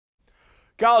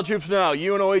College hoops now.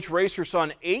 UNOH Racers saw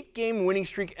an 8-game winning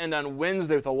streak end on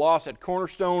Wednesday with a loss at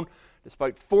Cornerstone,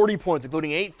 despite 40 points,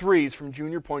 including 8 threes from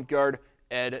junior point guard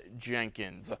Ed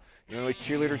Jenkins. UNOH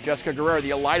cheerleader Jessica Guerrero,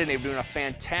 the Elida native, doing a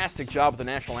fantastic job with the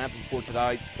national anthem for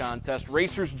tonight's contest.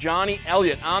 Racers Johnny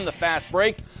Elliott on the fast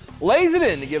break lays it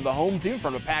in to give the home team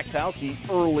from a packed house the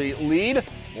early lead.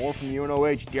 More from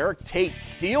UNOH. Derek Tate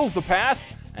steals the pass,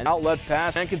 an outlet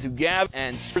pass Jenkins to Gav,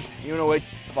 and UNOH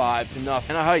 5-0.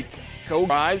 And a height.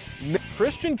 Co-drives.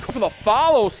 Christian for the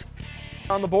follows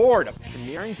on the board.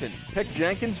 Arrington picks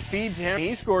Jenkins, feeds him.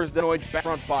 He scores. UNOH back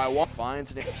front by 1.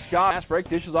 Finds Scott. Fast break,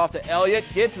 dishes off to Elliott.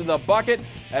 Gets in the bucket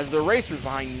as the Racers,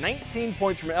 behind 19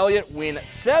 points from Elliott, win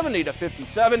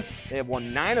 70-57. They have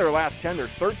won 9 of their last 10. They're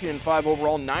 13-5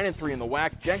 overall, 9-3 in the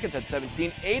WAC. Jenkins had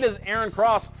 17. 8 is Aaron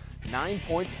Cross. 9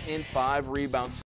 points and 5 rebounds.